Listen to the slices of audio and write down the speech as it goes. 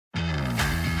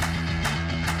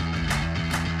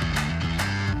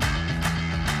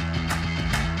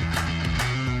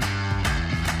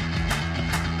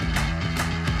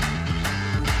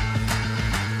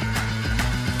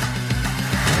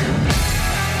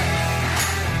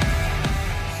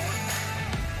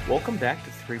Welcome back to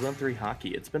 313 Hockey.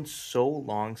 It's been so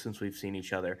long since we've seen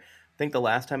each other. I think the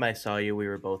last time I saw you, we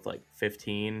were both like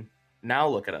 15. Now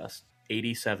look at us,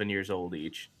 87 years old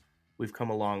each. We've come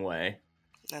a long way.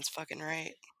 That's fucking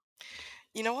right.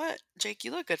 You know what, Jake? You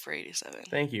look good for 87.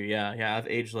 Thank you. Yeah, I've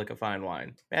aged like a fine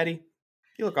wine. Maddie,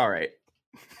 you look all right.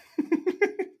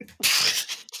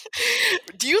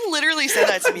 Do you literally say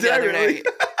that to me the other night?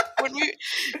 When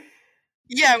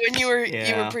you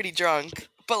were pretty drunk.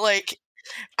 But like,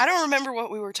 I don't remember what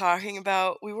we were talking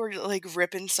about. We were like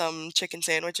ripping some chicken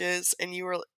sandwiches, and you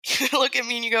look at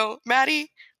me and you go,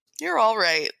 "Maddie, you're all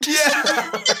right."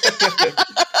 Yeah.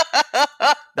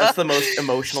 That's the most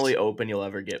emotionally open you'll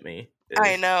ever get me.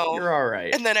 I know. You're all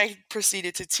right. And then I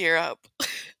proceeded to tear up.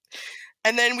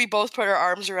 And then we both put our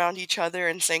arms around each other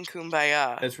and sang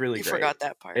Kumbaya. It's really great. You forgot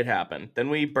that part. It happened. Then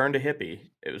we burned a hippie.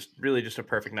 It was really just a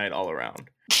perfect night all around.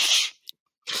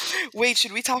 Wait,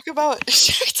 should we talk about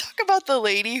the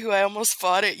lady who I almost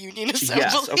fought at Union Assembly?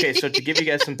 Yes. Okay, so to give you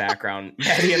guys some background,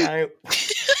 Maddie and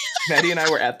I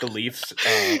were at the Leafs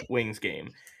Wings game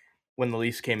when the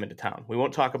Leafs came into town. We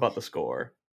won't talk about the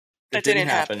score. That didn't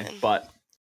happen. But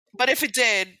if it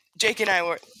did, Jake and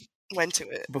I went to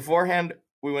it. Beforehand,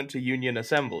 we went to Union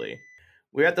Assembly.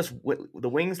 We were at the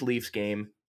Wings Leafs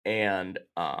game, and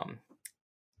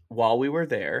while we were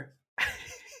there,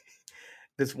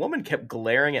 this woman kept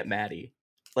glaring at Maddie,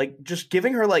 like just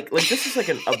giving her like this is like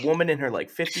a woman in her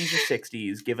like 50s or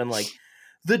 60s giving like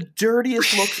the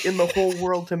dirtiest looks in the whole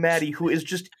world to Maddie, who is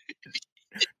just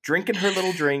drinking her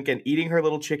little drink and eating her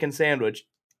little chicken sandwich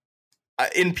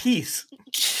in peace.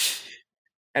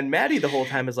 And Maddie the whole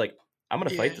time is like, I'm going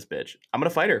to fight this bitch. I'm going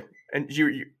to fight her. And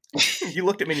you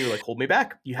looked at me and you were like, hold me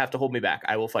back. You have to hold me back.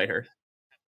 I will fight her.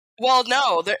 Well,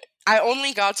 no, I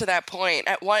only got to that point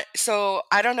so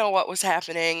I don't know what was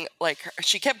happening. Like,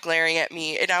 she kept glaring at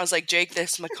me, and I was like, Jake,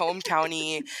 this Macomb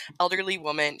County elderly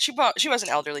woman, she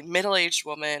wasn't elderly, middle-aged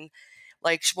woman,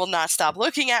 like, will not stop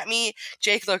looking at me.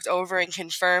 Jake looked over and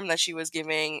confirmed that she was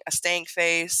giving a stank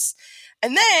face.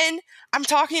 And then I'm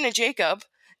talking to Jacob,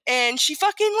 and she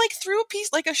fucking like threw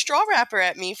a straw wrapper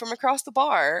at me from across the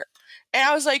bar. And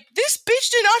I was like, this bitch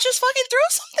did not just fucking throw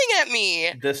something at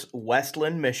me. This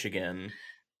Westland, Michigan,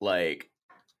 like...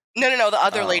 No, the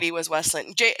other lady was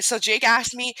Westland. So Jake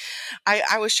asked me,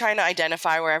 I was trying to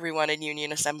identify where everyone in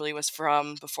Union Assembly was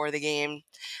from before the game.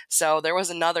 So there was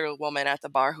another woman at the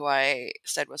bar who I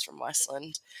said was from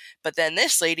Westland. But then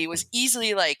this lady was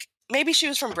easily like, maybe she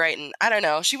was from Brighton. I don't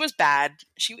know. She was bad.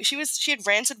 She had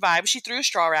rancid vibes. She threw a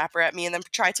straw wrapper at me and then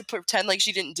tried to pretend like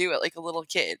she didn't do it like a little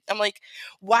kid. I'm like,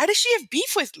 why does she have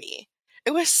beef with me?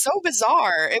 It was so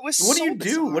bizarre. It was What so do you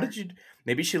bizarre. do? What did you...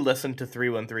 Maybe she listened to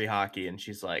 313 Hockey and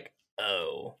she's like,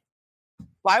 oh.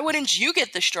 Why wouldn't you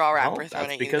get the straw wrapper thrown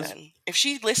at you then? If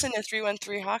she listened to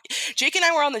 313 Hockey... Jake and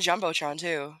I were on the Jumbotron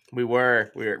too. We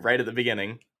were right at the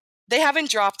beginning. They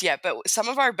haven't dropped yet, but some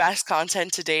of our best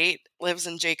content to date lives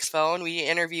in Jake's phone. We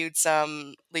interviewed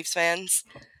some Leafs fans,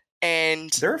 and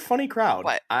they're a funny crowd.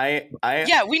 What?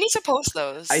 Yeah, we need to post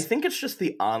those. I think it's just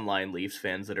the online Leafs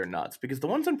fans that are nuts, because the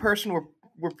ones in person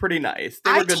were pretty nice.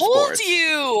 They were good told sports.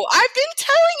 You, I've been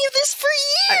telling you this for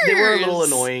years. They were a little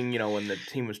annoying, when the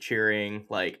team was cheering.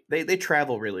 Like they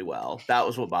travel really well. That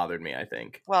was what bothered me, I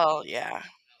think. Well, yeah.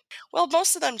 Well,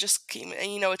 most of them just came,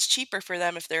 and it's cheaper for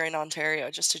them if they're in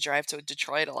Ontario just to drive to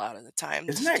Detroit a lot of the time.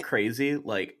 Isn't that crazy?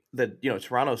 Like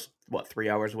Toronto's 3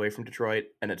 hours away from Detroit,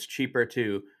 and it's cheaper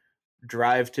to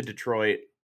drive to Detroit,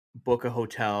 book a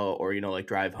hotel, or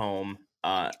drive home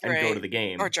and go to the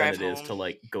game or drive than it home. Is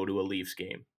to go to a Leafs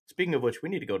game. Speaking of which, we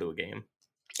need to go to a game.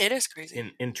 It is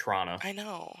crazy in Toronto. I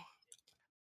know.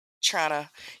 Toronto.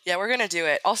 Yeah, we're gonna do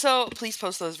it. Also, please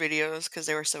post those videos because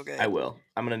they were so good. I will.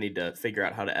 I'm gonna need to figure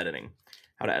out how to edit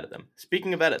them.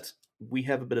 Speaking of edits, we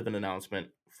have a bit of an announcement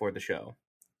for the show.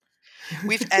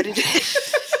 We've edited.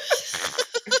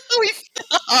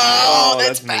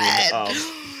 That's bad.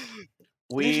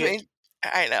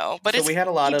 I know, but we had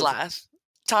a lot of.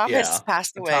 Tom has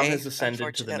passed away. Tom has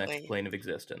ascended to the next plane of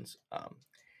existence.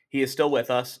 He is still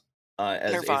with us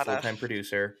as a full-time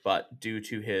producer, but due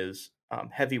to his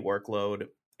heavy workload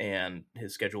and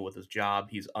his schedule with his job,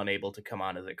 he's unable to come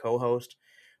on as a co-host.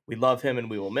 We love him and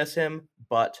we will miss him,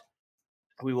 but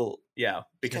we will,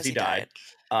 because he died.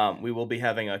 We will be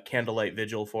having a candlelight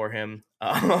vigil for him.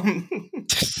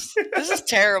 This is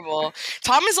terrible.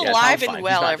 Tom is alive and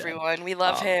well, everyone. Dead. We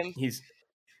love him.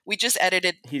 We just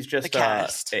edited the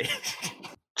cast.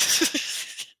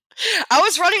 I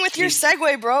was running with your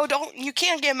segue, bro. You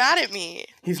can't get mad at me.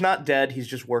 He's not dead. He's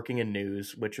just working in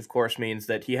news, which of course means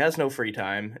that he has no free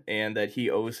time and that he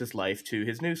owes his life to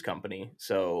his news company.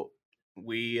 So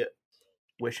we,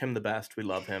 wish him the best. We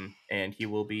love him, and he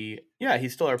will be. Yeah,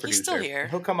 he's still our producer. He's still here.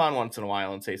 He'll come on once in a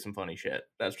while and say some funny shit.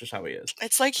 That's just how he is.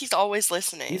 It's like he's always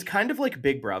listening. He's kind of like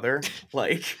Big Brother.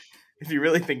 Like, if you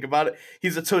really think about it,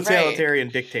 he's a totalitarian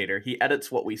dictator. He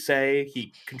edits what we say.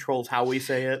 He controls how we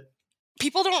say it.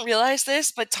 People don't realize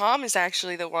this, but Tom is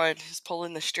actually the one who's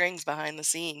pulling the strings behind the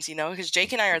scenes, you know, because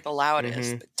Jake and I are the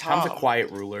loudest. But Tom's a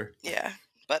quiet ruler. Yeah,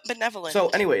 but benevolent. So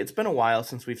anyway, it's been a while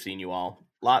since we've seen you all.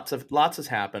 Lots has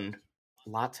happened.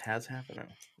 Lots has happened.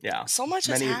 Yeah. So much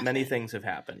has happened. Many things have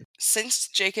happened. Since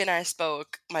Jake and I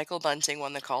spoke, Michael Bunting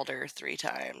won the Calder 3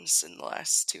 times in the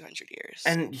last 200 years.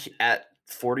 And at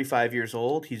 45 years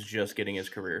old, he's just getting his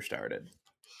career started.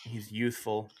 He's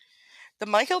youthful. The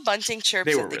Michael Bunting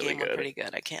chirps at the game were pretty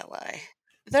good, I can't lie.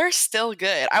 They're still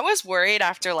good. I was worried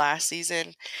after last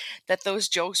season that those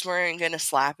jokes weren't going to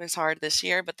slap as hard this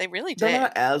year, but they really did. They're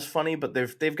not as funny, but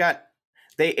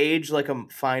they age like a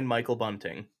fine Michael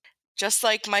Bunting. Just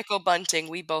like Michael Bunting,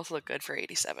 we both look good for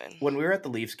 87. When we were at the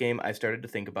Leafs game, I started to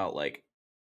think about like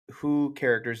who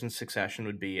characters in Succession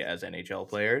would be as NHL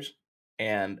players,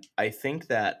 and I think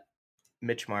that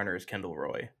Mitch Marner is Kendall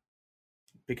Roy.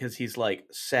 Because he's like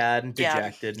sad and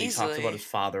dejected, and he talks about his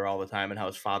father all the time and how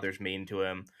his father's mean to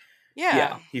him.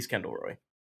 Yeah, he's Kendall Roy.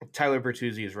 Tyler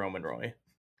Bertuzzi is Roman Roy.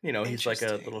 You know, he's like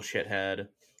a little shithead.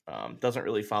 Doesn't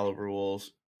really follow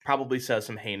rules. Probably says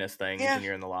some heinous things when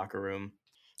you're in the locker room.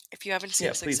 If you haven't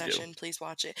seen Succession, please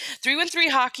watch it. 313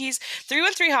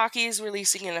 Hockey is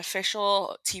releasing an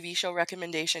official TV show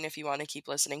recommendation if you want to keep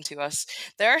listening to us.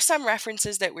 There are some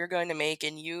references that we're going to make,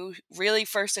 and you really,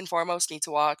 first and foremost, need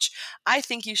to watch. I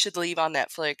think you should leave on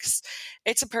Netflix.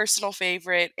 It's a personal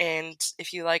favorite, and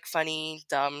if you like funny,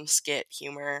 dumb skit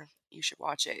humor, you should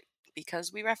watch it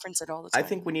because we reference it all the time. I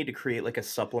think we need to create like a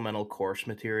supplemental course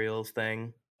materials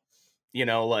thing. You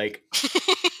know, like...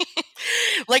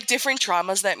 like different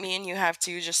traumas that me and you have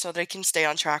too, just so they can stay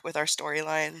on track with our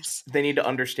storylines. They need to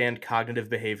understand cognitive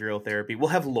behavioral therapy. We'll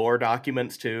have lore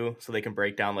documents too, so they can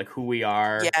break down like who we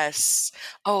are. Yes.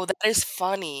 Oh, that is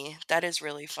funny. That is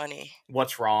really funny.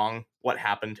 What's wrong? What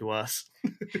happened to us?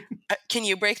 Can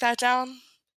you break that down?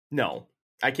 No.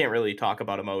 I can't really talk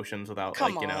about emotions without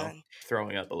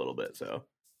throwing up a little bit, so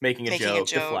making a joke,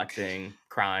 deflecting,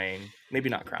 crying. Maybe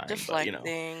not crying, deflecting,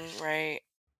 but right.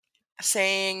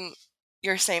 Saying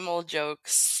your same old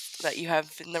jokes that you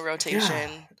have in the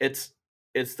rotation. Yeah,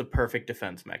 it's the perfect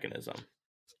defense mechanism.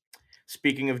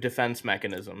 Speaking of defense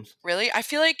mechanisms. Really? I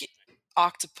feel like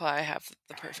octopi have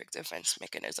the perfect defense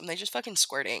mechanism. They just fucking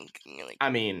squirt ink. I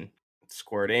mean,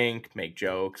 squirt ink, make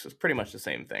jokes. It's pretty much the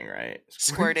same thing, right?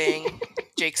 Squirting.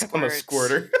 Jake squirts. I'm a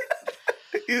squirter.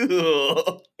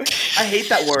 I hate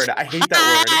that word.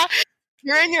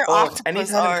 You're in your octopus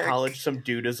anytime arc. in college some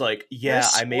dude is like, yeah,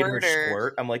 I made her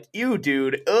squirt. I'm like, ew,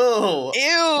 dude. Oh.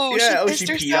 Ew. Yeah, she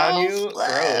peed on you?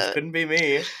 Gross. Couldn't be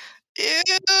me. Ew.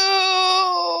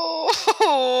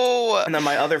 And then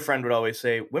my other friend would always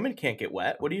say, women can't get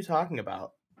wet. What are you talking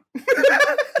about?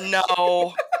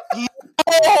 No.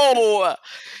 No.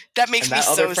 That makes me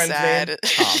so sad. Name?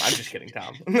 Tom. I'm just kidding,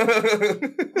 Tom.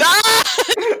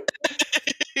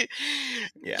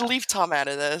 Yeah. Leave Tom out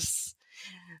of this.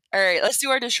 All right, let's do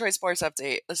our Detroit sports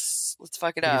update. Let's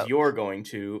fuck it up. You're going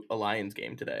to a Lions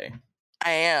game today.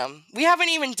 I am. We haven't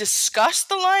even discussed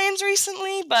the Lions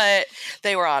recently, but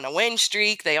they were on a win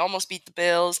streak. They almost beat the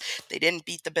Bills. They didn't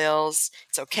beat the Bills.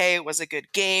 It's okay. It was a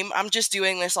good game. I'm just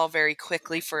doing this all very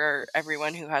quickly for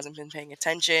everyone who hasn't been paying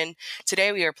attention.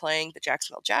 Today we are playing the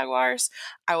Jacksonville Jaguars.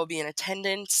 I will be in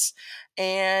attendance,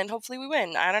 and hopefully we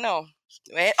win. I don't know.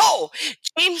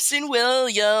 Jameson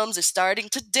Williams is starting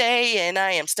today, and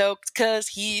I am stoked because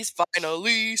he's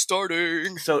finally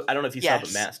starting. So, I don't know if you saw,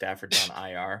 but Matt Stafford's on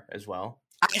IR as well.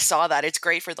 I saw that. It's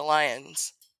great for the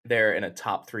Lions. They're in a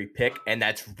top 3 pick, and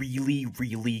that's really,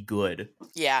 really good.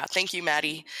 Yeah, thank you,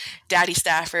 Maddie. Daddy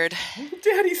Stafford.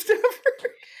 Daddy Stafford.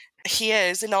 He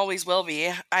is and always will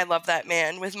be. I love that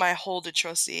man with my whole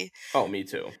Detroit. Oh, me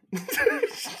too.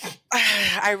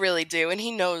 I really do, and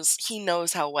he knows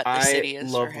how wet the city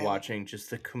is. I love watching just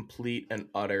the complete and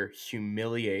utter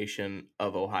humiliation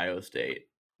of Ohio State.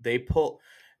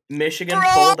 Michigan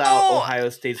pulled out Ohio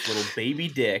State's little baby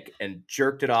dick and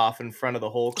jerked it off in front of the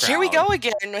whole crowd. Here we go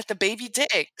again with the baby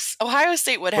dicks. Ohio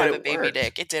State would have a baby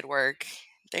dick. It did work.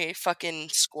 They fucking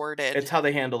squirted. It's how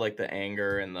they handle like the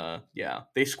anger and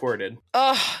they squirted.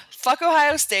 Ugh, fuck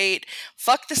Ohio State.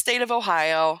 Fuck the state of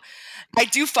Ohio. I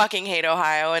do fucking hate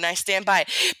Ohio, and I stand by it.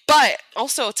 But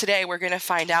also today we're going to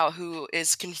find out who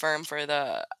is confirmed for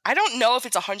I don't know if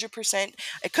it's 100%.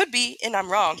 It could be, and I'm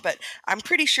wrong, but I'm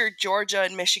pretty sure Georgia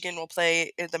and Michigan will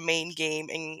play in the main game,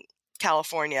 and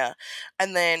California.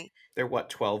 And then They're what,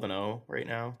 12-0 right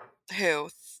now? who?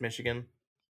 Michigan?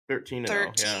 13-0,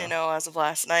 13 yeah. and 0 as of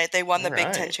last night. They won the All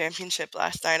Big Ten right. championship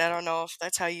last night. I don't know if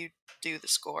that's how you do the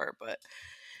score, but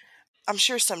I'm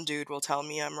sure some dude will tell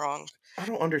me I'm wrong. I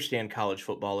don't understand college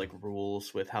football like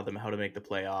rules with how to make the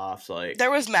playoffs. Like,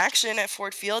 There was Maction at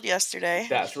Ford Field yesterday.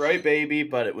 that's right, baby,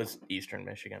 but it was Eastern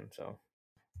Michigan, so.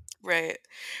 Right.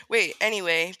 Wait,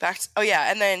 anyway, oh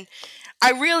yeah, and then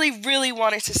I really, really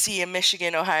wanted to see a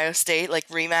Michigan-Ohio State like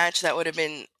rematch. That would have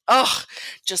been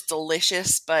just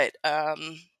delicious. But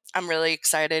I'm really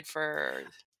excited for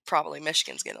probably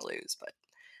Michigan's gonna lose, but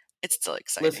it's still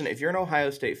exciting. Listen, if you're an Ohio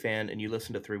State fan and you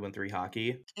listen to 313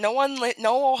 Hockey, no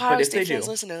Ohio but if State they fans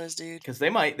do, listen to this, dude. because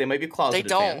they might be closeted They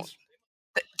don't.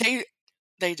 fans.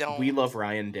 They don't. We love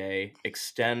Ryan Day.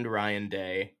 Extend Ryan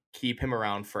Day. Keep him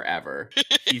around forever.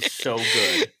 He's so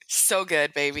good. So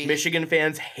good, baby. Michigan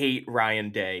fans hate Ryan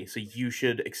Day, so you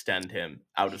should extend him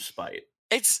out of spite.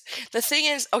 It's the thing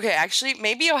is, okay, actually,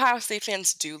 maybe Ohio State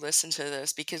fans do listen to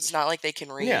this because it's not like they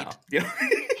can read. Yeah.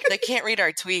 They can't read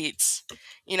our tweets,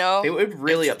 you know? It would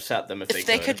really upset them if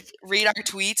they could read our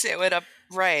tweets, it would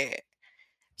right.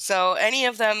 So any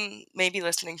of them may be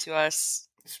listening to us.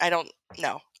 I don't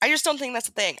know. I just don't think that's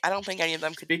a thing. I don't think any of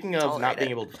them could. Speaking of not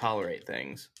being able to tolerate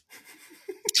things,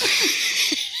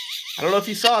 I don't know if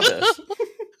you saw this.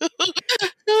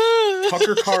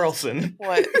 Tucker Carlson,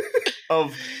 what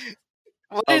of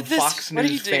Fox what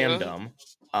News fandom,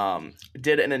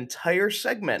 did an entire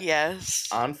segment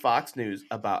on Fox News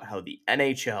about how the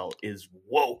NHL is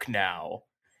woke now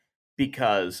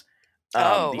because the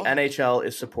NHL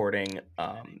is supporting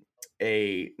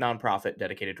a nonprofit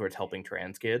dedicated towards helping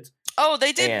trans kids. Oh,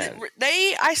 they did.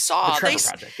 I saw the Trevor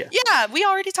Project. Yeah. Yeah, we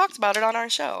already talked about it on our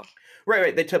show.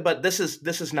 Right. But this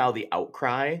is now the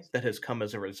outcry that has come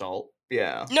as a result.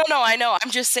 Yeah. No, I know.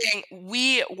 I'm just saying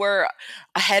we were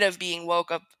ahead of being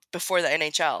woke up before the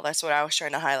NHL. That's what I was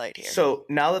trying to highlight here. So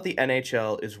now that the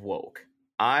NHL is woke,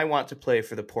 I want to play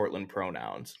for the Portland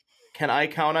Pronouns. Can I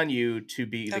count on you to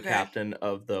be the captain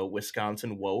of the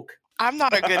Wisconsin Woke? I'm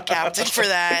not a good captain for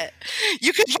that.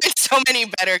 You can find so many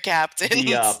better captains.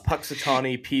 The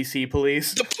Puxatawney PC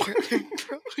Police. The Portland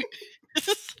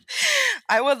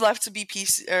I would love to be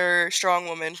Strong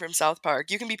Woman from South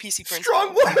Park. You can be PC Principal.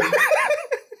 Strong Woman.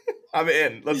 I'm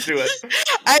in. Let's do it.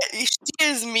 She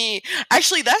is me.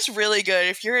 Actually, that's really good.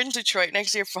 If you're in Detroit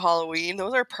next year for Halloween,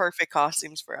 those are perfect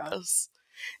costumes for us.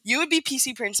 You would be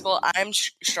PC Principal. I'm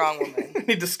Strong Woman. I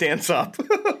need to stance up.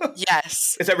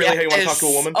 Yes. Is that really how you want to talk to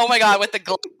a woman? Oh my god, with the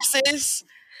glasses.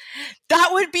 That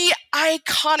would be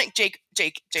iconic.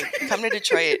 Jake, come to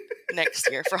Detroit next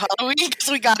year for Halloween because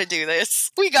we got to do this.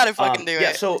 We got to fucking do it.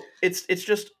 Yeah, so it's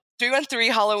just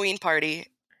 313 Halloween party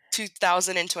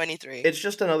 2023. It's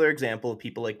just another example of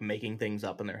people like making things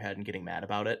up in their head and getting mad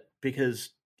about it because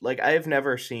like I have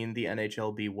never seen the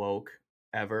NHL be woke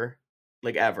ever.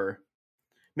 Like ever.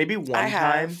 Maybe one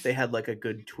time they had like a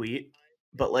good tweet,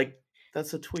 but like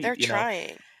that's a tweet. They're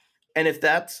trying. And if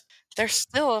that's there's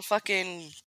still a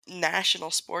fucking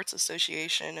national sports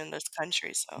association in this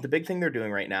country, so the big thing they're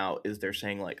doing right now is they're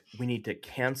saying like we need to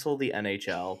cancel the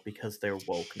NHL because they're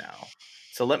woke now.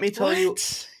 So let me tell you.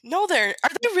 No, are they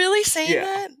really saying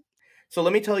that? So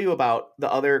let me tell you about the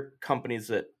other companies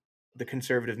that the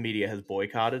conservative media has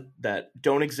boycotted that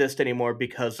don't exist anymore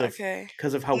because of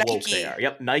how Nike. woke they are.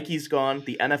 Yep, Nike's gone,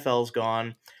 the NFL's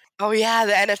gone. Oh yeah,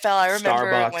 the NFL. I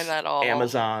remember Starbucks, when that all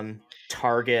Amazon,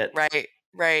 Target.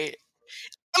 Right.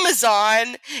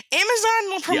 Amazon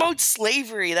will promote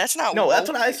slavery. That's not woke. That's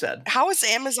what I said. How is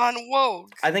Amazon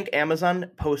woke? I think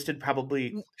Amazon posted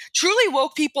probably truly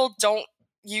woke people don't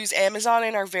use Amazon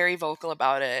and are very vocal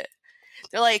about it.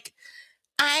 They're like,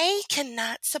 I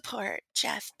cannot support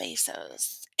Jeff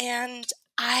Bezos and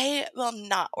I will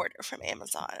not order from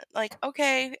Amazon. Like,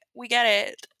 okay, we get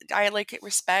it. I like it,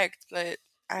 respect, but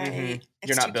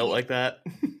you're not built like that.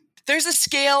 There's a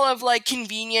scale of like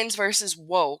convenience versus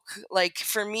woke. Like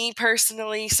for me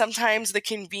personally, sometimes the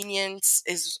convenience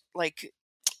is like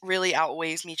really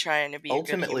outweighs me trying to be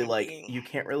ultimately a good human being. You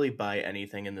can't really buy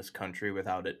anything in this country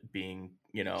without it being,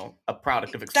 a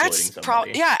product of exploiting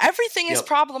somebody. Everything is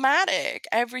problematic.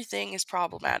 Everything is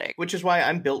problematic. Which is why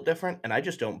I'm built different and I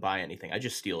just don't buy anything. I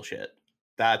just steal shit.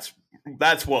 That's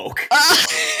woke.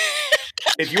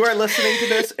 If you are listening to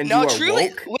this and you are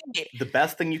woke, the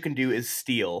best thing you can do is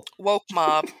steal. Woke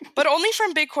mob. But only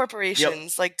from big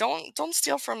corporations. Like don't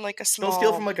steal from like a small... Don't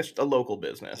steal from like a local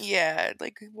business. Yeah,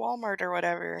 like Walmart or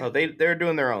whatever. No, they're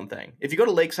doing their own thing. If you go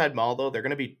to Lakeside Mall though,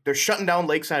 they're shutting down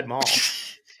Lakeside Mall.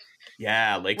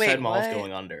 Yeah, Lakeside Mall's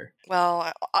going under.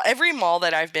 Well, every mall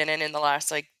that I've been in the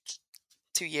last like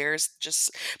 2 years,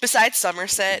 just besides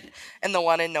Somerset and the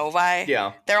one in Novi.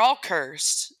 Yeah. They're all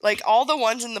cursed. Like, all the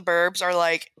ones in the burbs are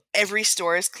like, every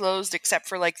store is closed except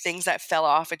for like things that fell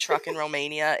off a truck in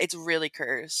Romania. It's really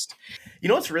cursed. You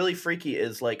know what's really freaky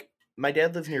is, like, my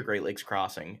dad lives near Great Lakes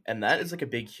Crossing, and that is like a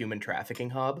big human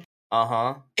trafficking hub.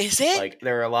 Is it? Like,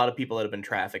 there are a lot of people that have been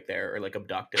trafficked there or like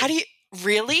abducted. How do you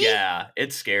really? Yeah,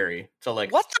 it's scary. So,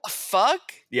 like, what the fuck?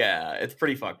 Yeah, it's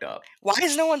pretty fucked up. Why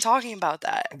is no one talking about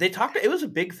that? It was a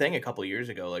big thing a couple years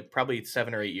ago, like probably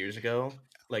 7 or 8 years ago.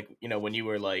 Like, you know, when you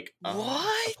were like a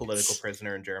What? political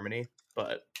prisoner in Germany.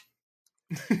 But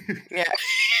Yeah.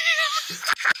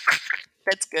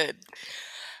 That's good.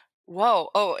 Whoa.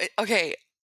 Oh, okay.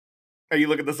 Are you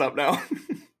looking this up now?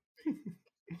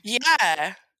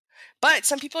 Yeah. But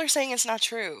some people are saying it's not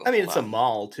true. I mean, Hold it's a on.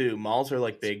 mall too. Malls are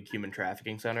like big human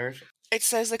trafficking centers. It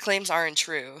says the claims aren't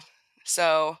true.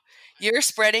 So you're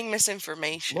spreading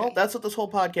misinformation. Well, that's what this whole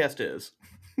podcast is.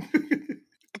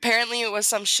 Apparently it was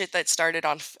some shit that started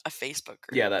on a Facebook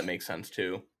group. Yeah, that makes sense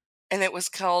too. And it was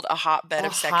called a hotbed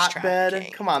of sex hotbed?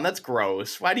 trafficking. Come on, that's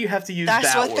gross. Why do you have to use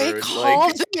That's that what word? they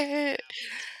called it.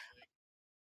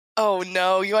 Oh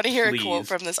no, you want to hear a quote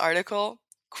from this article?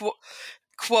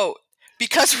 Quote,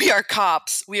 because we are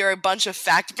cops, we are a bunch of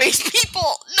fact-based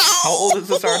people. No! How old is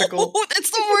this article?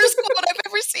 That's the worst quote I've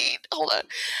ever seen. Hold on.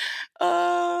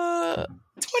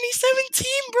 2017,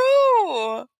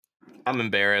 bro. I'm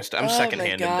embarrassed. I'm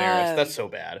secondhand embarrassed. That's so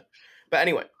bad. But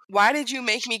anyway. Why did you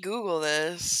make me Google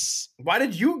this? Why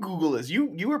did you Google this?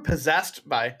 You were possessed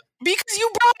by... Because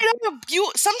you brought it up.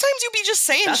 Sometimes you be just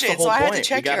saying That's shit, the whole so I had point. to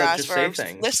check your ass for our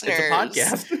listeners. It's a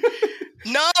podcast.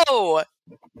 No!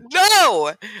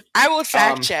 I will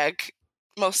fact check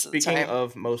most of the time. Speaking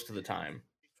of most of the time.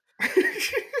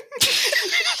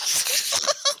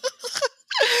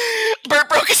 Bert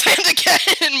broke his hand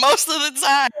again most of the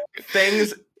time.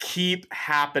 Things keep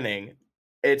happening.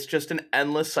 It's just an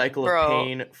endless cycle of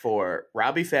pain for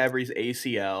Robbie Fabry's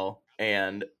ACL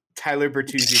and Tyler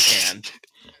Bertuzzi's hand.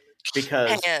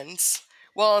 Because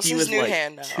well, it's he his was new like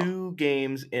hand now. 2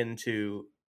 games into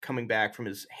coming back from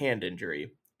his hand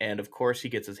injury. And of course he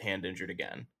gets his hand injured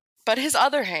again. But his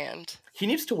other hand. He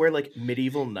needs to wear like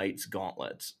medieval knights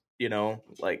gauntlets, you know?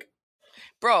 Like,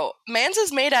 bro, man's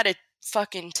is made out of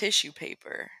fucking tissue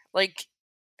paper. Like,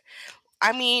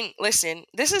 I mean, listen,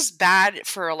 this is bad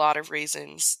for a lot of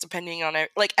reasons, depending on it.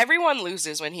 Like, everyone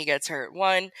loses when he gets hurt.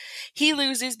 One, he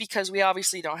loses because we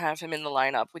obviously don't have him in the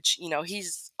lineup, which, you know,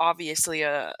 he's obviously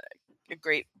a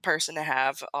great person to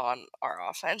have on our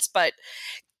offense. But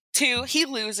 2, he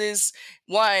loses,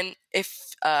 one,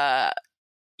 if,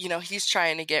 you know, he's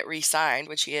trying to get re-signed,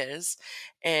 which he is,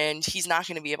 and he's not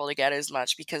going to be able to get as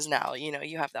much because now, you know,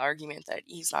 you have the argument that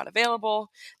he's not available,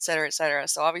 et cetera, et cetera.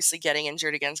 So obviously getting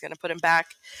injured again is going to put him back.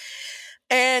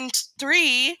 And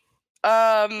 3,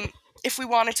 if we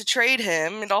wanted to trade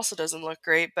him, it also doesn't look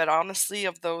great. But honestly,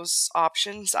 of those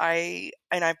options, I've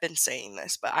been saying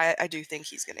this, but I do think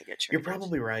he's going to get traded. You're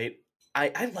probably right.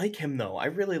 I like him, though. I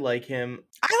really like him.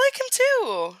 I like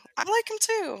him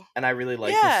too. And I really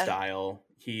like his style.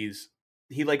 He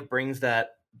like brings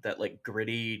that like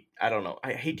gritty, I don't know.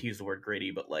 I hate to use the word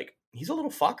gritty, but like he's a little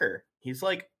fucker. He's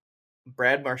like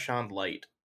Brad Marchand light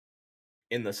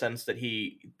in the sense that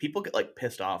people get like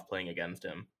pissed off playing against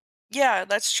him. Yeah,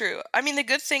 that's true. I mean, the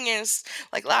good thing is,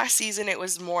 like, last season it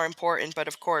was more important, but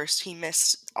of course he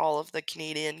missed all of the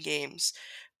Canadian games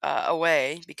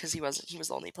away because he was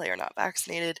the only player not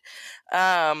vaccinated.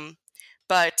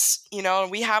 But, you know,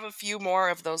 we have a few more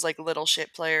of those like little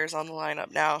shit players on the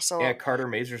lineup now. So yeah, Carter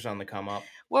Mazur's on the come up.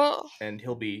 Well, and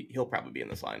he'll probably be in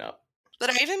this lineup. But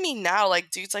I even mean now,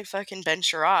 like, dudes like fucking Ben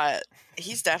Sherratt,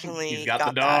 he's definitely he's got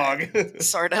the dog.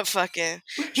 Sort of fucking,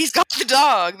 he's got the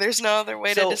dog. There's no other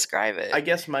way to describe it. I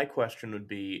guess my question would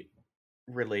be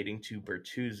relating to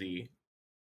Bertuzzi.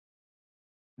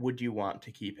 Would you want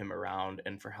to keep him around,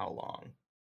 and for how long?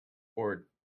 Or,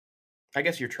 I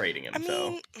guess you're trading him,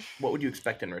 so what would you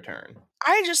expect in return?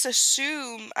 I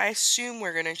assume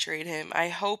we're going to trade him. I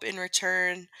hope in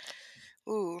return,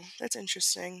 ooh, that's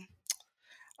interesting.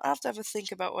 I'll have to have a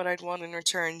think about what I'd want in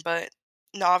return, but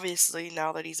obviously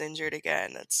now that he's injured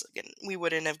again, we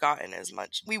wouldn't have gotten as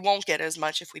much. We won't get as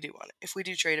much if we do want it. If we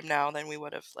do trade him now, then we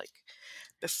would have, like,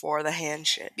 before the hand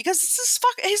shit. Because it's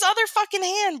his other fucking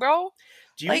hand, bro.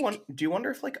 Do you wonder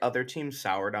if, like, other teams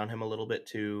soured on him a little bit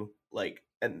too, like,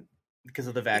 and because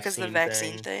of the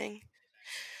vaccine thing?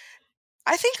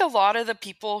 I think a lot of the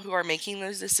people who are making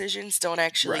those decisions don't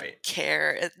actually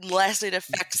care unless it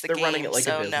affects the game. They're running it like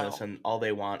a business, and all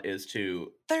they want is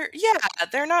to...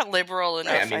 They're not liberal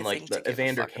enough. I mean, like,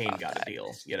 Evander Kane got a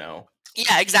deal, you know?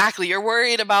 Yeah, exactly. You're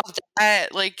worried about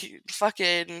that, like,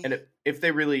 fucking. And if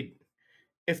they really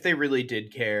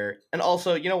did care, and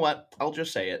also, you know what? I'll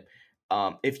just say it.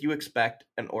 If you expect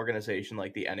an organization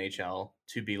like the NHL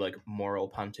to be like moral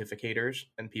pontificators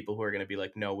and people who are going to be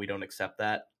like, no, we don't accept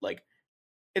that, like,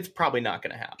 it's probably not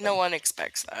going to No happen. one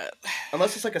expects that.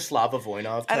 Unless it's like a Slava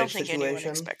Voinov I type don't think anyone situation,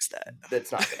 expects that.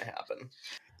 that's not going to happen.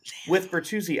 With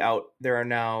Bertuzzi out, there are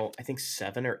now, I think,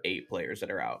 7 or 8 players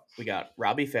that are out. We got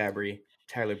Robbie Fabry,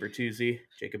 Tyler Bertuzzi,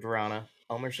 Jacob Verana,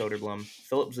 Elmer Soderblom,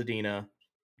 Philip Zadina,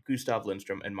 Gustav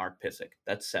Lindstrom, and Mark Pissick.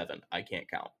 That's 7. I can't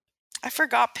count. I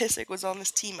forgot Pissick was on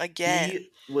this team again.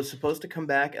 He was supposed to come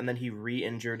back, and then he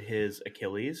re-injured his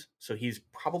Achilles, so he's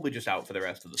probably just out for the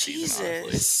rest of the season,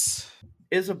 honestly. Jesus.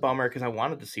 Is a bummer, because I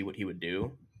wanted to see what he would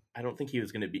do. I don't think he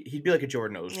was going to be... He'd be like a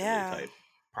Jordan Osterley Yeah. type,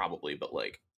 probably, but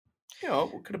like, you know,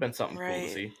 it could have been something cool to Right.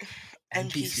 see.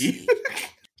 NPC.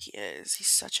 He is. He's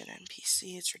such an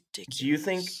NPC. It's ridiculous. Do you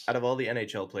think, out of all the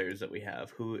NHL players that we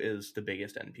have, who is the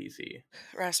biggest NPC?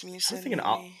 Rasmussen.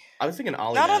 I was thinking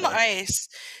Ollie Not Mata. on the ice.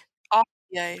 Off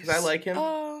the ice. Because I like him.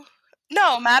 Oh.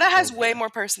 No, Mata has Okay. way more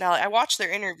personality. I watched their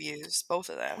interviews, both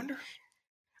of them. Wonder...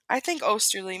 I think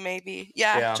Osterley, maybe.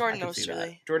 Yeah, Jordan I could see that.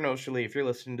 Osterley. Jordan Osterley, if you're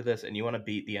listening to this and you want to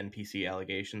beat the NPC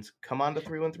allegations, come on to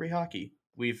 313 Hockey.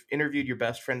 We've interviewed your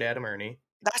best friend, Adam Ernie.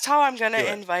 That's how I'm going Do to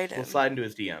it. invite him. We'll slide into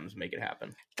his DMs, make it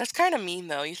happen. That's kind of mean,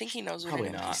 though. You think he knows what Probably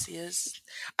an not. NPC is?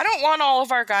 I don't want all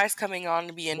of our guys coming on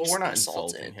to be Well, we're not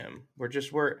insulted. insulting him. We're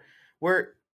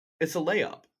it's a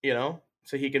layup, you know?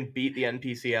 So he can beat the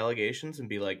NPC allegations and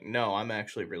be like, no, I'm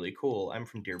actually really cool. I'm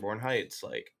from Dearborn Heights.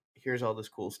 Like, here's all this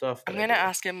cool stuff. I'm going to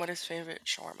ask him what his favorite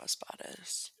shawarma spot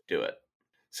is. Do it.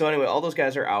 So anyway, all those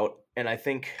guys are out, and I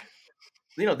think,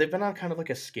 you know, they've been on kind of like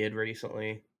a skid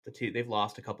recently. They've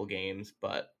lost a couple games,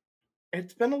 but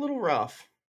it's been a little rough.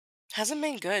 Hasn't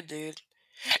been good, dude.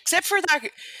 Except for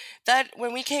that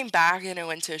when we came back and it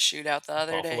went to a shootout the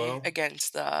other day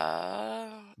against the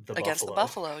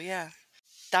Buffalo, yeah.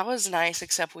 That was nice,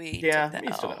 except we took the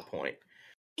we still got a point.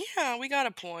 Yeah, we got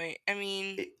a point. I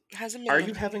mean, hasn't been.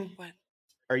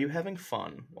 Are you having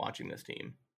fun watching this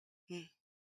team?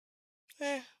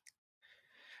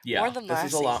 Yeah, more than this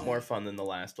is a lot more season. fun than the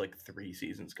last like 3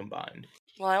 seasons combined.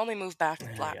 Well, I only moved back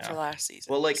for last season.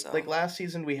 Well, like last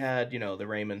season we had, you know, the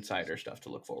Raymond Cider stuff to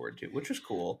look forward to, which was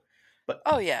cool. But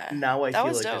now I feel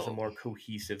like there's a more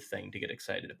cohesive thing to get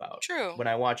excited about. True. When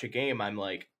I watch a game, I'm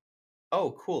like,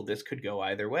 oh, cool, this could go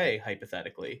either way,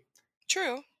 hypothetically.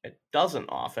 True. It doesn't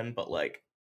often, but like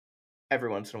every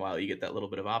once in a while you get that little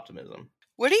bit of optimism.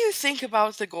 What do you think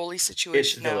about the goalie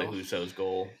situation? It's Ville Husso's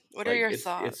goal. What are your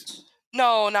thoughts?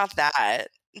 No, not that.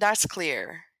 That's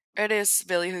clear. It is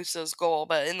Ville Husso's goal,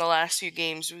 but in the last few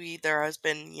games, there has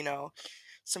been, you know,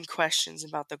 some questions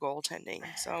about the goaltending.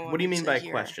 So what do you mean by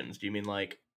questions? Do you mean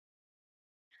like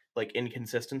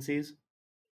inconsistencies?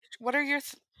 What are your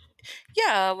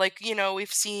yeah, like, you know,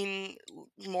 we've seen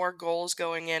more goals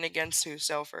going in against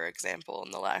Husso, for example,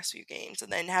 in the last few games,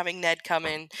 and then having Ned come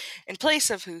in place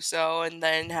of Husso, and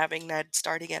then having Ned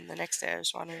start again the next day. I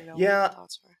just wanted to know what your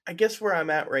thoughts were. I guess where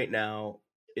I'm at right now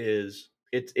is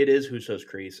it is Husso's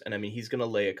crease, and I mean he's gonna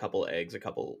lay a couple eggs,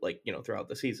 like, you know, throughout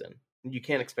the season. You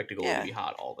can't expect a goalie to be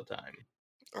hot all the time,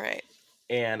 right?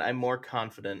 And I'm more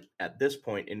confident at this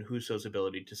point in Husso's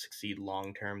ability to succeed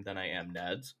long term than I am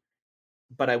Ned's.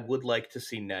 But I would like to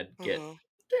see Ned get,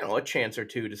 you know, a chance or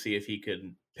two to see if he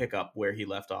could pick up where he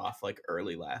left off, like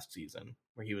early last season,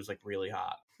 where he was like really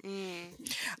hot. I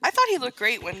thought he looked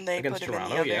great when they put him in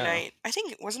the other night. I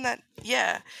think wasn't that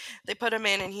they put him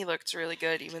in and he looked really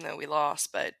good, even though we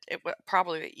lost. But it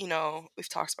probably, you know, we've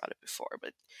talked about it before,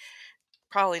 but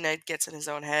probably Ned gets in his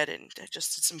own head, and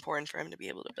just it's important for him to be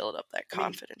able to build up that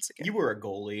confidence again. You were a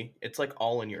goalie; it's like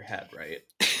all in your head, right?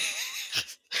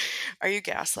 Are you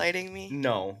gaslighting me?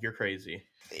 No, you're crazy.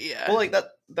 Yeah. Well, like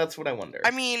that's what I wonder.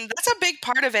 I mean, that's a big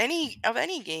part of any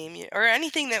game or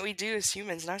anything that we do as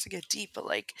humans, not to get deep, but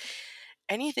like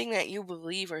anything that you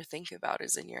believe or think about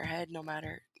is in your head, no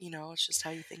matter, you know, it's just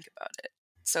how you think about it.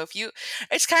 So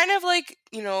it's kind of like,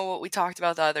 you know, what we talked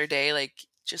about the other day, like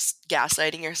just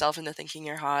gaslighting yourself into thinking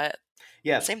you're hot.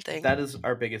 Yeah. Same thing. That is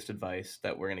our biggest advice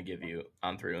that we're going to give you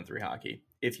on 313 Hockey.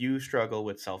 If you struggle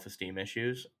with self-esteem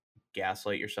issues,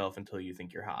 gaslight yourself until you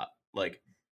think you're hot. Like,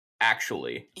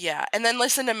 actually. Yeah, and then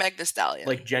listen to Meg Thee Stallion.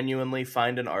 Like, genuinely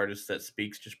find an artist that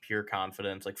speaks just pure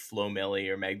confidence, like Flo Milli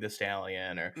or Meg Thee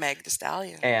Stallion or Meg Thee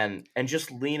Stallion. And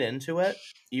just lean into it,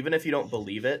 even if you don't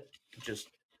believe it. Just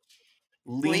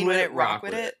lean with it, rock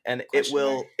with it, and it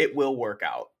will work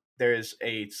out. There's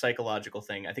a psychological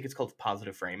thing. I think it's called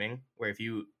positive framing, where if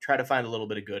you try to find a little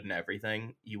bit of good in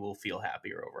everything, you will feel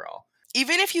happier overall.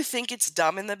 even if you think it's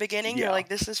dumb in the beginning, you're Yeah. like,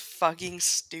 this is fucking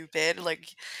stupid. Like,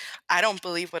 I don't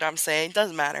believe what I'm saying.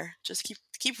 Doesn't matter. Just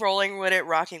keep rolling with it,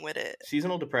 rocking with it.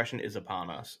 Seasonal depression is upon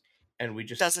us, and we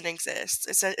just Doesn't exist.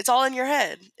 It's all in your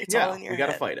head. It's all in your we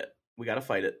gotta head. fight it. We gotta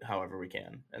fight it however we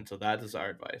can, and so that is our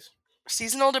advice.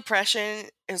 Seasonal depression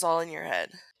is all in your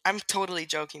head. I'm totally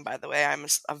joking, by the way. I'm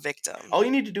a victim. All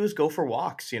you need to do is go for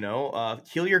walks, heal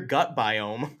your gut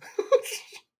biome.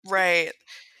 Right.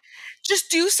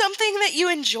 Just do something that you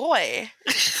enjoy.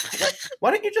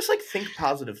 Why don't you just think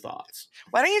positive thoughts?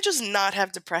 Why don't you just not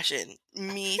have depression?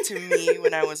 Me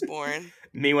when I was born.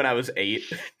 Me when I was 8.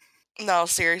 No,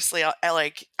 seriously,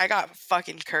 I got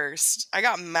fucking cursed. I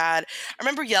got mad. I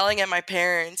remember yelling at my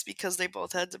parents because they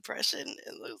both had depression, and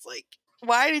it was like,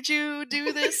 why did you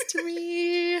do this to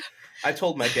me? I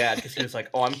told my dad because he was like,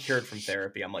 "Oh, I'm cured from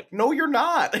therapy." I'm like, "No, you're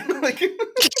not." Men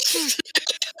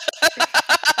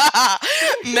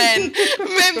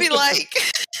be like,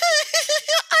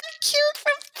 I'm cured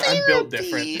from therapy. I'm built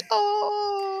different.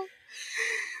 Oh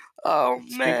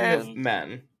man. Speaking of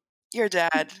men, your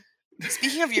dad.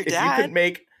 Speaking of your if dad, you could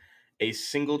make a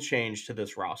single change to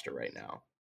this roster right now,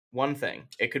 one thing,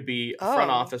 it could be a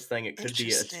front office thing, it could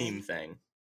be a team thing.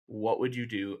 What would you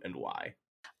do and why?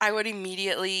 I would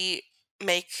immediately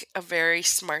make a very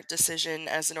smart decision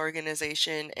as an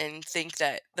organization and think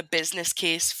that the business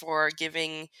case for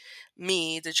giving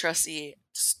me, the trustee,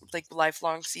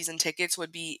 lifelong season tickets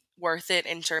would be worth it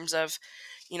in terms of,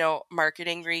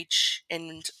 marketing reach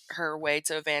and her way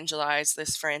to evangelize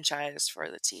this franchise for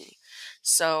the team.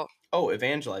 So,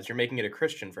 evangelize. You're making it a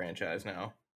Christian franchise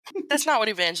now. That's not what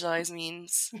evangelize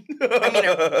means. I mean,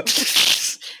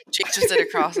 Jake just did a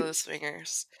cross with his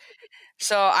fingers.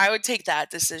 So I would take that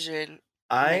decision.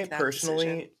 I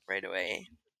personally right away.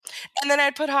 And then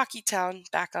I'd put Hockey Town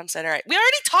back on center. We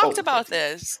already talked about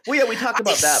this. Well, yeah, we talked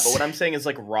about that, but what I'm saying is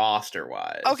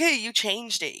roster-wise. Okay, you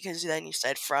changed it because then you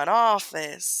said front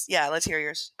office. Yeah, let's hear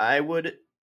yours. I would,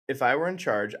 if I were in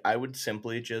charge, I would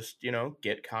simply just,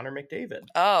 get Connor McDavid.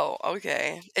 Oh,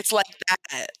 okay. It's like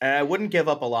that. And I wouldn't give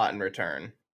up a lot in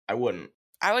return. I wouldn't.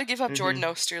 I would give up Jordan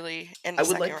Osterley and I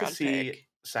would like to see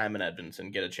Simon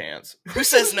Edvinsson get a chance. Who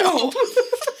says no?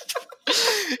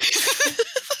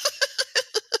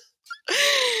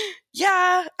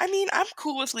 Yeah, I mean, I'm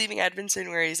cool with leaving Edvinsson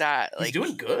where he's at. He's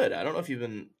doing good. I don't know if you've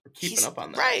been keeping up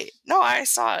on that. Right. No, I've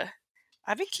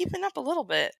been keeping up a little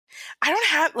bit. I don't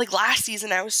have, last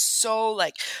season, I was so,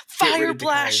 fire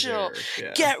Blashill,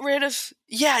 get rid of,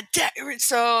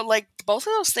 so, both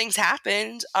of those things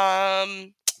happened.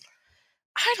 I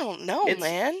don't know,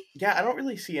 man. Yeah, I don't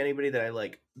really see anybody that I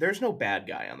like. There's no bad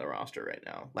guy on the roster right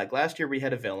now. Last year we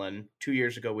had a villain. 2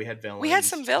 years ago we had villains. We had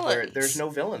some villains. There's no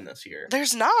villain this year.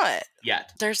 There's not.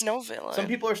 Yet. There's no villain. Some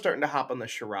people are starting to hop on the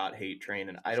Sherrod hate train,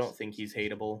 and I don't think he's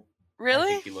hateable.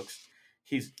 Really? I think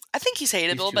I think he's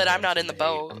hateable, but I'm not in the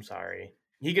boat. I'm sorry.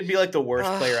 He could be the worst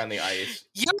player on the ice.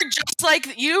 You're just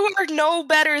you are no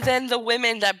better than the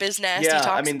women that Biz Nasty talks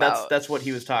about. Yeah, I mean that's what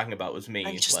he was talking about was me.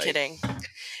 I'm just kidding.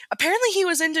 Apparently he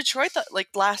was in Detroit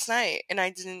last night, and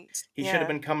I didn't. He should have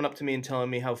been coming up to me and telling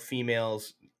me how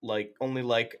females only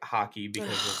like hockey because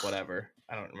of whatever.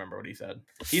 I don't remember what he said.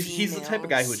 He's the type of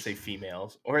guy who would say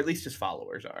females, or at least his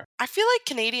followers are. I feel like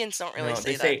Canadians don't really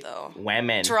say that though.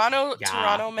 Women. Toronto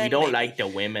men. We don't like the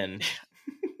women.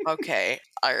 Okay,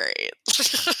 all right.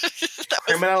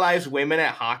 Criminalize women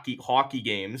at hockey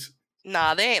games.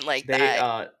 Nah, they ain't like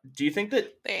that. Do you think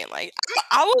that they ain't like?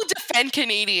 I will defend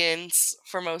Canadians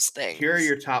for most things. Here are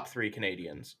your top 3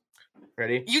 Canadians.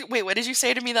 Ready? Wait, what did you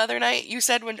say to me the other night? You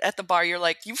said when at the bar, you're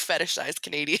like, you fetishize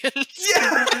Canadians.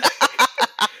 Yeah.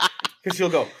 Because you'll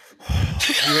go,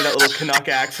 you hear that little Canuck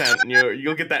accent, and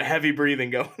you'll get that heavy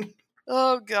breathing going.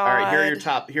 Oh God! All right,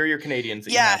 here are your Canadians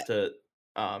that you have to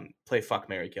play fuck,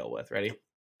 marry, kill with. Ready?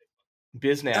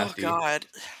 Biz Nasty. Oh God!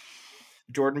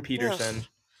 Jordan Peterson.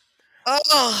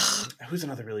 Oh. Who's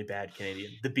another really bad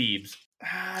Canadian? The Biebs.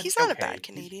 He's not a bad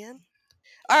Canadian.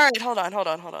 All right, hold on.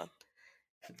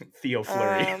 Theo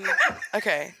Fleury.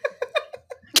 Okay.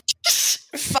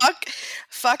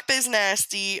 Fuck Biz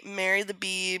Nasty, marry the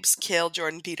Biebs, kill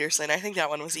Jordan Peterson. I think that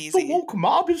one was easy. The woke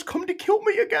mob has come to kill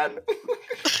me again.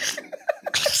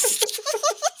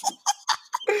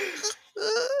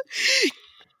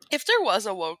 If there was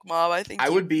a woke mob, I think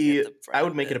I would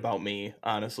make it about me,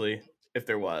 honestly, if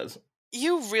there was.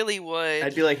 You really would.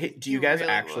 I'd be like, hey, do you guys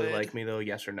really actually like me though?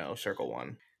 Yes or no? Circle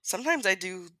 1. Sometimes I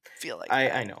do feel like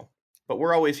I know. But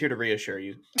we're always here to reassure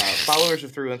you. Followers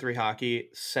of 313 Hockey,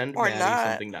 send Maddie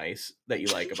something nice that you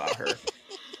like about her.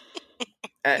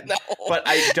 No. But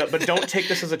don't take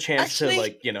this as a chance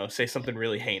to say something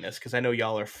really heinous, because I know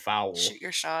y'all are foul. Shoot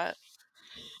your shot.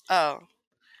 Oh.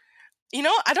 You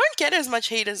know, I don't get as much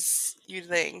hate as you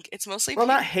think. It's mostly Well,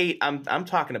 not hate. I'm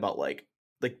talking about like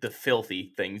the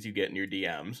filthy things you get in your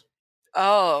DMs.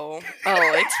 Oh,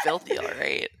 it's filthy, all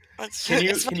right. It's Can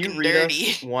you fucking read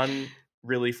dirty. us one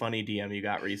really funny DM you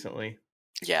got recently?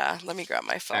 Yeah, let me grab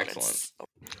my phone. Excellent.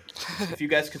 If you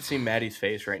guys could see Maddie's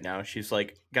face right now, she's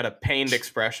like got a pained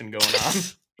expression going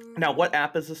on. Now, what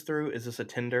app is this through? Is this a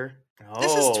Tinder?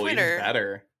 This is Oh, Twitter. even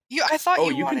better. I thought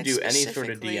you can wanted do any sort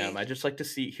of specifically. DM. I just like to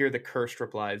hear the cursed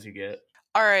replies you get.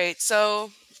 All right,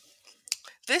 so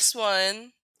this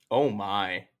one. Oh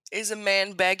my. Is a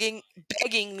man begging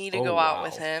me to go out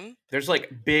with him. There's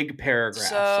like big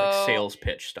paragraphs, like sales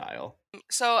pitch style.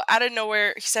 So out of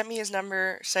nowhere, he sent me his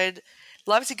number, said,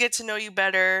 "Love to get to know you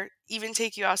better, even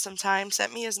take you out sometime."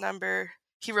 Sent me his number.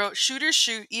 He wrote, "Shooters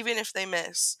shoot even if they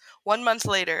miss." 1 month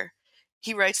later,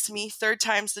 he writes to me, "Third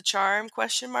time's the charm,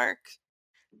 question mark.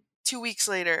 2 weeks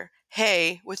later,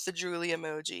 "Hey," with the drooly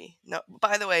emoji. No,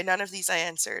 by the way, none of these I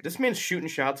answered. This man's shooting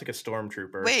shots like a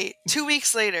stormtrooper. Wait, 2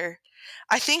 weeks later,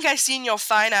 "I think I seen your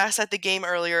fine ass at the game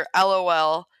earlier,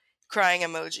 LOL, crying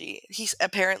emoji." He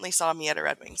apparently saw me at a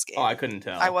Red Wings game. Oh, I couldn't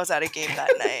tell. I was at a game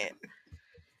that night.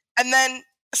 And then,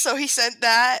 so he sent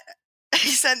that,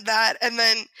 and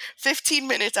then 15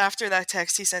 minutes after that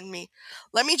text, he sent me,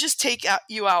 "Let me just take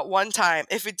you out one time.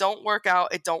 If it don't work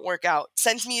out, it don't work out."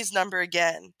 Sent me his number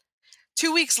again.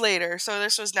 2 weeks later, so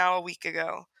this was now a week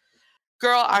ago.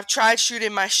 "Girl, I've tried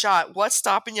shooting my shot. What's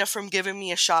stopping you from giving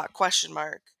me a shot, question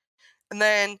mark." And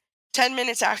then 10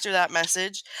 minutes after that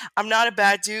message, "I'm not a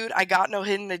bad dude. I got no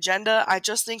hidden agenda. I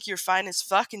just think you're fine as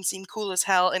fuck and seem cool as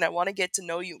hell, and I want to get to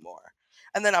know you more."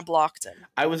 And then I blocked him.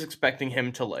 I was expecting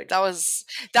him to like... That was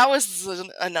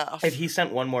enough. If he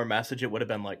sent one more message, it would have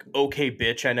been like, "Okay,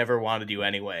 bitch, I never wanted you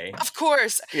anyway." Of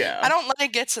course. Yeah. I don't let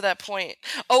it get to that point.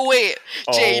 Oh, wait.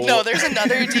 Jay, no, there's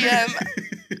another DM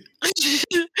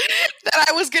that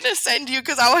I was going to send you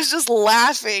because I was just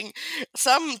laughing.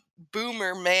 Some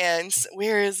boomer man.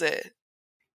 Where is it?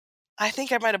 I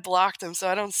think I might have blocked him, so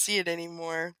I don't see it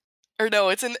anymore. Or no,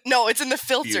 it's in the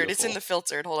filtered. Beautiful. It's in the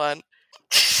filtered. Hold on.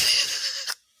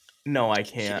 No, I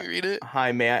can't. Can you read it?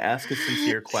 "Hi, may I ask a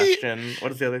sincere question?" What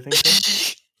does the other thing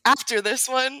say? After this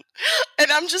one,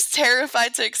 and I'm just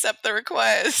terrified to accept the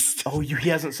request. Oh, he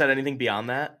hasn't said anything beyond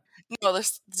that? No,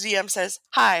 this DM says,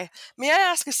 "Hi, may I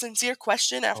ask a sincere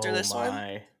question after this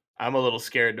one?" I'm a little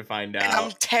scared to find out. And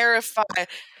I'm terrified.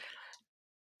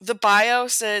 The bio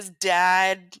says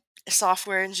dad,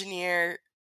 software engineer,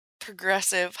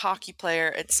 progressive hockey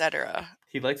player, etc.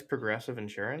 He likes Progressive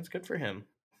Insurance? Good for him.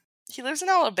 He lives in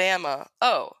Alabama.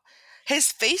 Oh,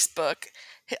 his Facebook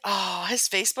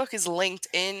is linked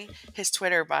in his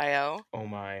Twitter bio. Oh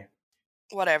my.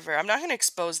 Whatever. I'm not going to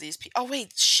expose these people. Oh,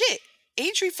 wait. Shit.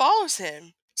 Adri follows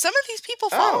him. Some of these people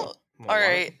follow. All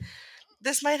right.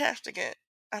 This might have to get...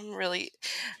 I'm really...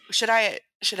 Should I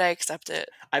accept it?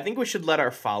 I think we should let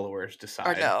our followers decide.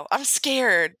 Or no. I'm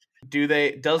scared.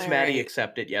 Does Maddie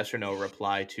accept it? Yes or no?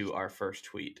 Reply to our first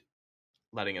tweet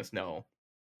letting us know.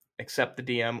 Accept the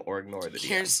DM or ignore the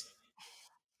DM.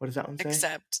 What does that one say?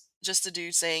 Accept. Just a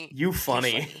dude saying, "You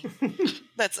funny."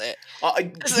 That's it. He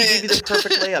gave you the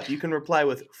perfect layup. You can reply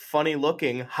with "funny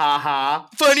looking," haha.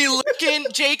 Funny looking.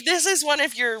 Jake, this is one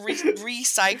of your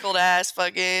recycled ass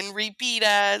fucking repeat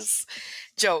ass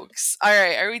jokes. All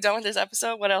right, are we done with this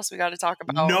episode? What else we got to talk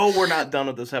about? No, we're not done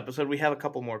with this episode. We have a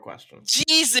couple more questions.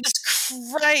 Jesus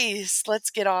Christ.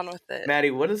 Let's get on with it. Maddie,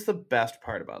 what is the best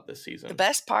part about this season? The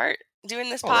best part?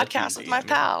 Doing this podcast with my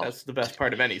pal. That's the best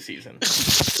part of any season.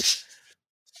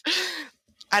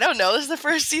 I don't know. This is the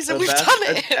first season we've done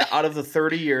it. Out of the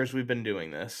 30 years we've been doing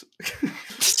this.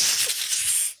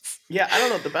 Yeah, I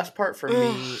don't know. The best part for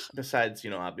me, besides,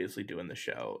 obviously doing the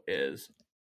show, is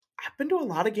I've been to a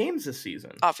lot of games this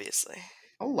season. Obviously.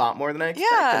 A lot more than I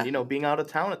expected. Yeah. Being out of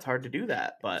town, it's hard to do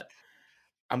that. But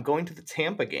I'm going to the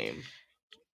Tampa game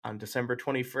on December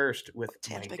 21st with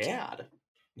my dad.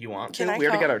 You want to? We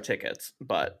already got our tickets,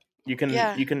 but we can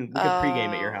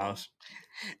pregame at your house.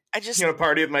 I just you want to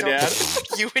party with my dad?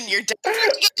 You and your dad.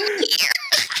 I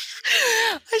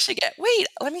should get. Wait,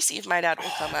 let me see if my dad will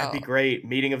come out. That'd be great.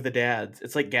 Meeting of the dads.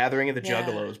 It's like Gathering of the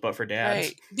Juggalos, but for dads.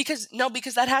 Right. Because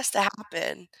that has to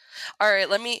happen. All right,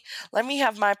 let me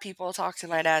have my people talk to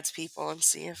my dad's people and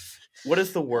see if. What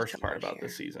is the worst part about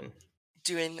this season?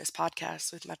 Doing this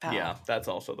podcast with my pal. Yeah, that's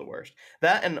also the worst.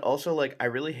 That, and also, I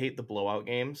really hate the blowout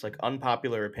games.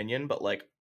 Unpopular opinion, but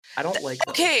I don't like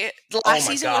those. Okay, the last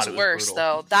season was worse,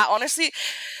 though. That, honestly,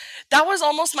 that was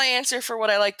almost my answer for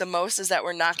what I like the most, is that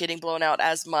we're not getting blown out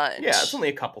as much. Yeah, it's only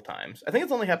a couple times. I think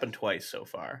it's only happened twice so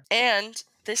far. And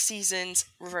this season's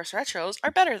reverse retros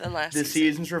are better than last season. This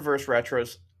season's reverse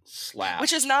retros slap.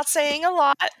 Which is not saying a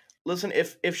lot. Listen,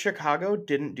 if Chicago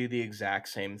didn't do the exact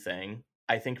same thing,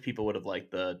 I think people would have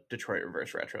liked the Detroit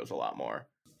reverse retros a lot more.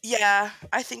 Yeah,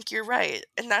 I think you're right.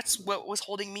 And that's what was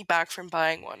holding me back from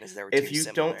buying one, is they were too If you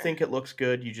similar. don't think it looks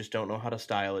good, you just don't know how to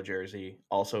style a jersey.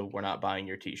 Also, we're not buying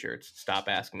your t-shirts. Stop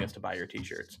asking us to buy your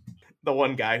t-shirts. The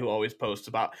one guy who always posts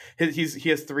about he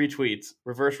has 3 tweets.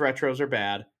 Reverse retros are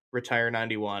bad. Retire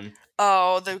 91.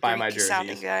 Oh, the buy my Greek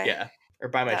sounding jerseys. guy. Yeah. Or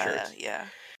buy my shirts. Yeah.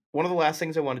 One of the last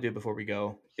things I want to do before we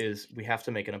go is we have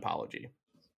to make an apology.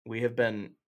 We have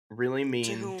been really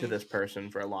mean to this person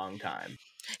for a long time.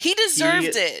 He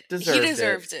deserved it. He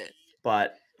deserved it.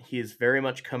 But he has very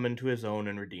much come into his own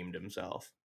and redeemed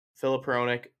himself. Filip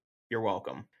Hronek, you're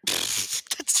welcome.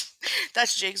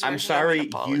 That's Jake's version. I'm sorry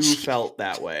you felt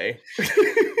that way.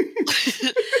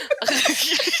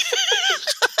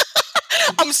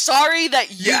 I'm sorry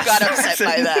that you got upset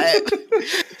by that.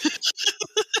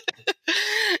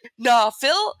 No,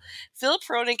 Filip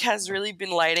Hronek has really been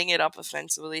lighting it up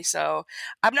offensively, so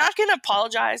I'm not going to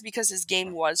apologize because his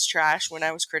game was trash when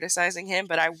I was criticizing him,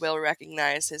 but I will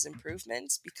recognize his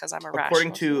improvements because I'm a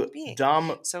rational human being.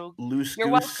 According to Dom Loose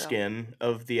Goose Skin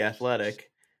of The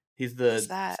Athletic, he's the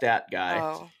stat guy.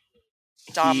 Oh,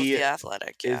 Dom of The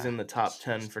Athletic, yeah. Is in the top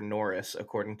 10 for Norris,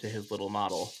 according to his little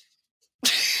model.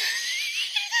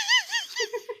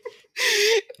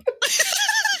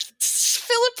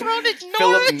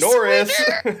 Philip Norris.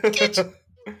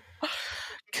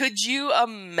 Could you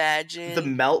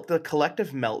imagine the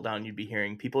collective meltdown you'd be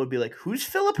hearing? People would be like, "Who's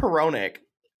Filip Hronek?"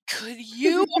 Could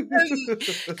you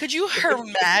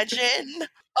imagine?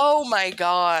 Oh my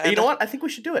god! You know what? I think we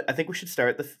should do it. I think we should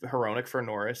start the Hronek for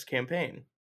Norris campaign.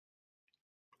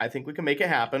 I think we can make it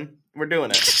happen. We're doing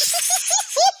it.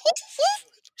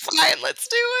 Fine, let's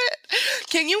do it.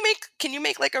 Can you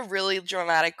make like a really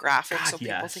dramatic graphic so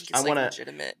people think it's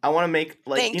legitimate? I want to make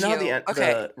like how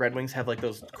the Red Wings have like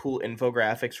those cool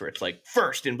infographics where it's like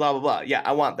first and blah blah blah. Yeah,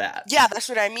 I want that. Yeah, that's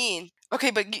what I mean. Okay,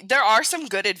 but there are some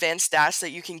good advanced stats that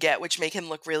you can get which make him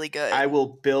look really good. I will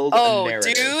build a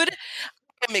narrative. Oh, dude,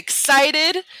 I'm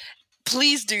excited.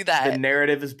 Please do that. The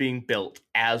narrative is being built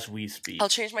as we speak. I'll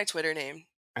change my Twitter name.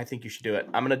 I think you should do it.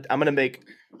 I'm gonna make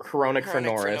Hronek for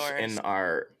Norris in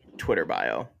our Twitter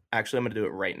bio. Actually, I'm gonna do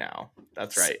it right now.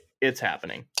 That's right. It's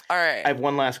happening. All right. I have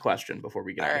one last question before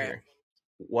we get out of here.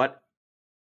 What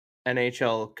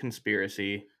NHL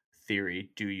conspiracy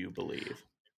theory do you believe?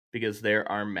 Because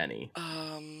there are many.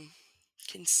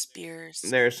 Conspiracy.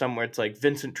 There's somewhere it's like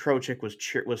Vincent Trocheck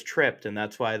was tripped, and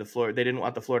that's why they didn't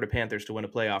want the Florida Panthers to win a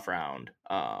playoff round.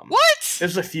 What? This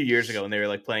was a few years ago, and they were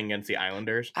like playing against the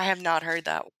Islanders. I have not heard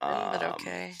that one, but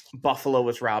okay. Buffalo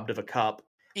was robbed of a cup.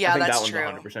 Yeah, I think that's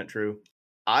that one's 100% true.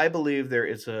 I believe there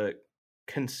is a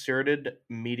concerted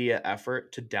media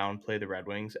effort to downplay the Red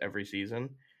Wings every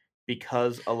season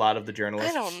because a lot of the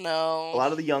journalists, I don't know, a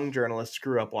lot of the young journalists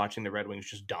grew up watching the Red Wings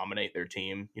just dominate their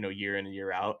team, year in and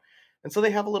year out. And so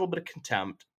they have a little bit of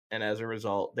contempt, and as a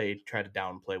result, they try to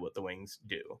downplay what the Wings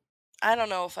do. I don't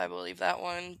know if I believe that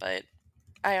one, but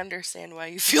I understand why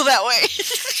you feel that way.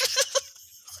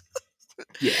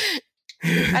 Yeah.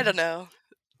 I don't know.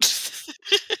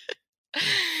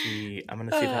 I'm going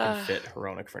to see if I can fit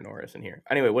Hronek for Norris in here.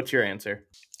 Anyway, what's your answer?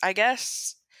 I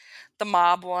guess the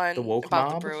mob one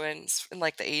about the Bruins in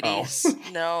like the 80s.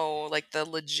 Oh. No, like the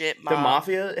legit mob. The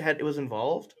Mafia was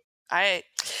involved?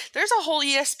 There's a whole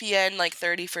ESPN like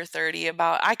 30 for 30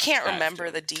 about. I can't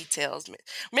remember the details.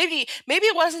 Maybe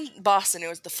it wasn't Boston. It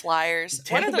was the Flyers. The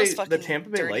Tampa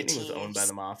Bay Lightning teams. Was owned by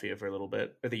the Mafia for a little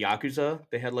bit, or the Yakuza.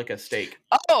 They had like a stake.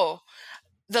 Oh,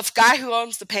 the guy who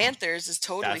owns the Panthers is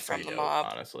totally from the mob.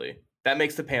 Honestly, that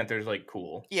makes the Panthers like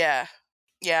cool. Yeah,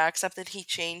 except that he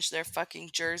changed their fucking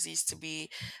jerseys to be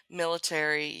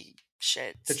military.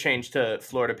 Shit. To change to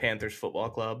Florida Panthers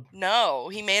Football Club? No,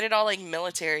 he made it all like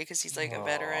military because he's like a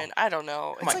veteran. I don't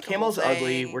know. Come on, like camo's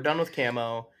ugly. We're done with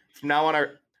camo. From now on,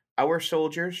 our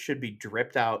soldiers should be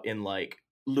dripped out in like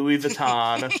Louis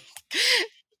Vuitton,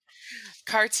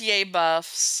 Cartier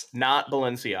buffs, not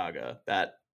Balenciaga.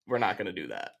 That we're not going to do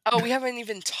that. Oh, we haven't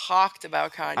even talked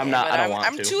about Kanye. I don't want to.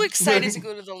 I'm too excited to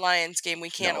go to the Lions game.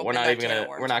 We can't. We're not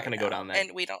going to go down there,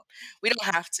 and we don't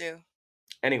have to.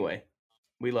 Anyway.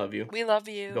 We love you. We love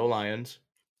you. Go Lions.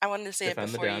 I wanted to say it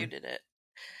before you did it.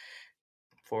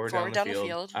 Forward down the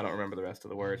field. I don't remember the rest of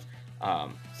the words.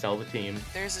 Sell the team.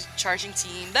 There's a charging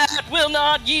team that will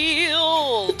not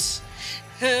yield.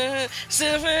 Rah,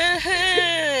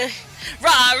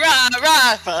 rah,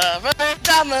 rah,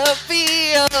 down the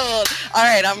field. All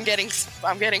right, I'm getting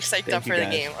psyched up for the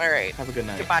game. All right. Have a good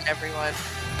night. Goodbye, everyone.